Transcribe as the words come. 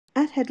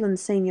At Hedland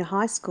Senior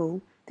High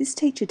School, this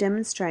teacher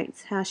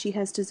demonstrates how she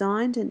has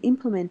designed and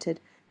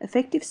implemented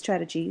effective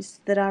strategies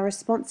that are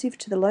responsive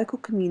to the local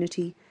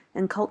community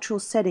and cultural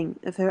setting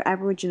of her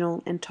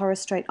Aboriginal and Torres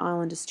Strait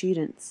Islander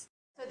students.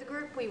 So the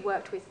group we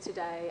worked with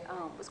today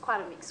was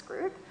quite a mixed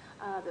group.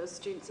 There were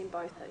students in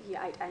both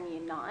Year 8 and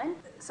Year 9.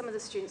 Some of the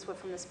students were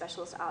from the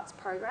Specialist Arts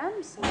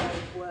program, so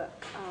they work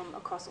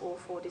across all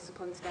 4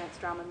 disciplines, dance,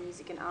 drama,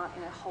 music and art,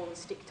 in a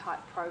holistic type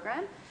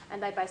program,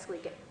 and they basically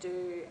get to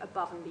do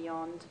above and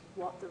beyond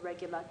what the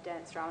regular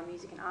dance, drama,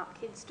 music and art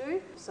kids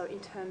do. So in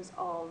terms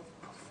of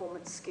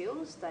performance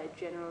skills, they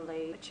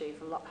generally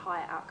achieve a lot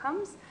higher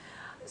outcomes.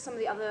 Some of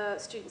the other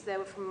students there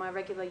were from my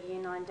regular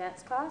Year 9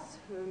 dance class,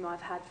 whom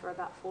I've had for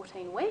about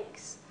 14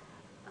 weeks.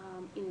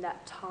 In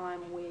that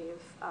time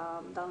we've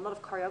done a lot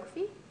of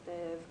choreography.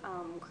 They've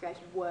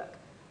created work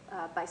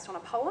based on a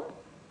poem,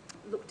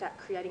 looked at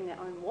creating their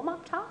own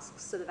warm-up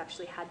tasks, so they've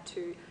actually had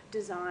to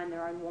design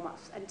their own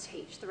warm-ups and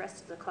teach the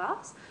rest of the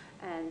class,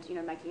 and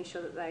making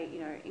sure that they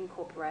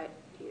incorporate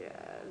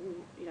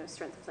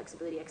strength and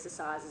flexibility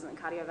exercises and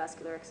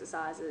cardiovascular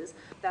exercises.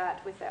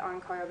 That with their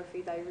own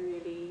choreography they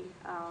really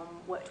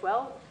worked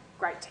well.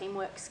 Great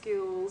teamwork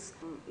skills.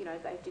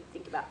 They did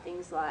think about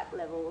things like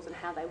levels and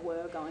how they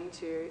were going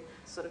to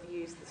sort of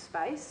use the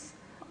space.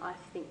 I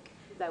think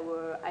they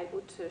were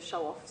able to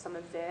show off some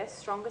of their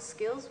stronger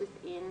skills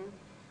within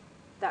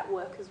that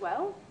work as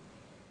well.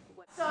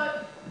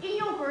 So in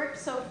your group,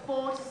 so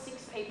 4 to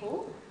 6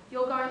 people,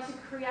 you're going to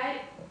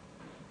create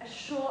a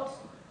short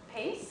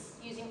piece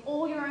using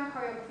all your own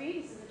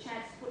choreography. This is a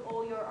chance to put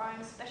all your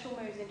own special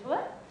moves into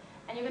it,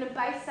 and you're going to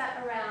base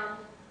that around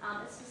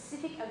a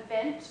specific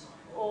event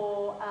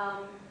or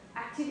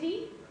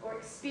activity or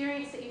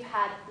experience that you've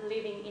had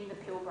living in the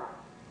Pilbara.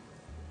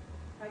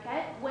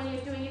 Okay? When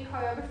you're doing your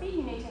choreography,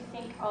 you need to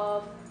think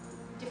of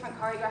different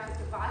choreographic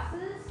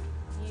devices,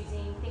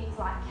 using things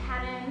like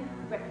canon,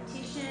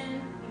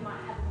 repetition. You might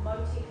have a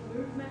motif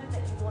movement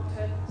that you want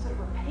to sort of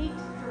repeat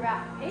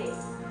throughout the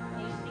piece.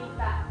 You need to think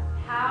about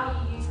how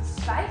you use the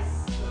space,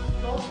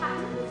 floor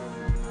patterns,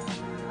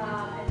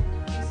 and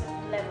use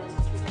of levels,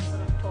 which we just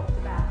sort of talked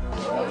about.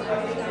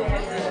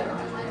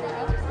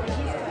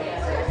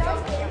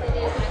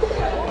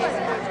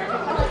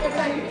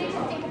 So you need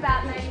to think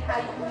about maybe how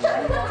you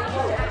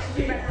can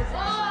actually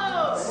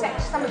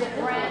represent some of the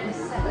brands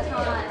at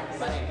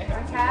times.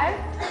 Okay?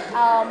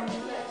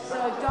 So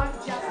don't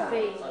just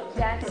be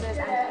dancers and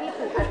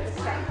people at the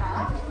skate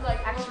park,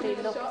 actually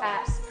look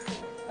at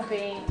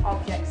being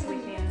objects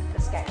within the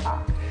skate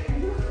park.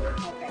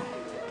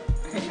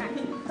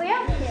 Clear?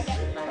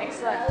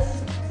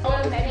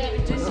 Excellent. Maybe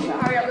you do some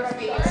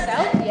choreography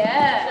yourself.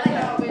 Yeah.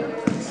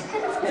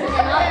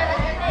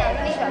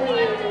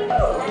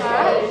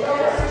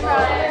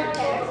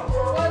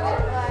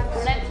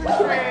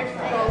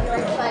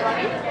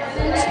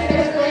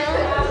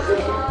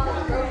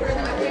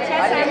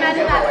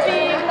 Imagine that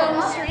big long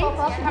string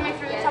coming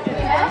through the top of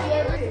your head.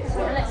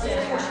 And let's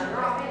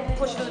just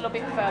push it a little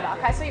bit further.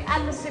 Okay, so you're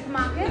at the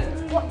supermarket.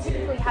 What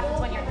typically happens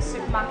when you're at the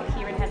supermarket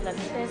here in Hedland?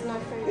 There's no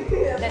food.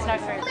 There's no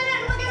food. We're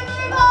going to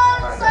move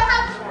on. So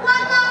have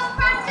one last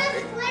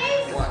practice,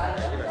 please.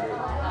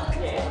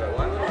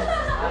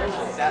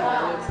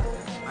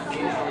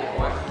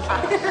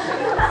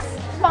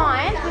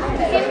 Fine.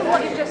 Within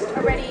what you've just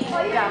already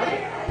done,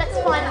 let's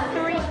find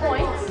 3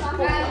 points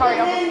for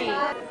choreography.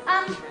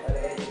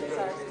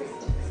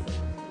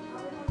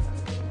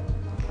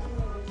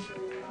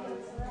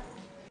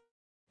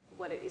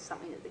 What it is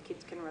something that the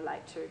kids can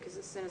relate to, because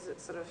as soon as it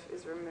sort of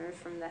is removed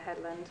from the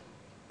Hedland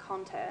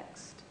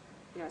context,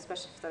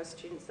 especially for those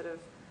students that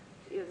have,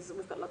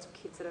 we've got lots of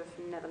kids that have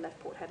never left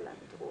Port Hedland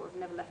or have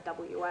never left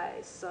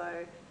WA,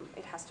 so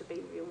it has to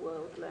be real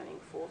world learning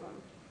for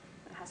them.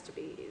 It has to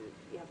be,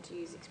 you have to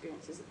use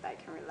experiences that they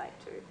can relate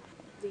to.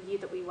 The year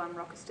that we won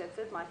Rocker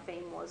Stedford, my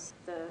theme was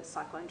the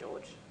Cyclone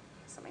George,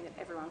 something that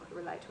everyone could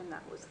relate to, and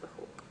that was the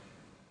hook.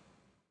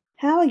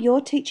 How are your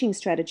teaching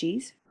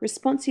strategies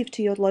responsive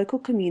to your local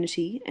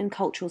community and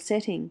cultural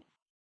setting?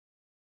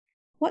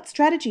 What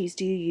strategies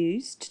do you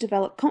use to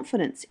develop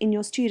confidence in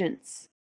your students?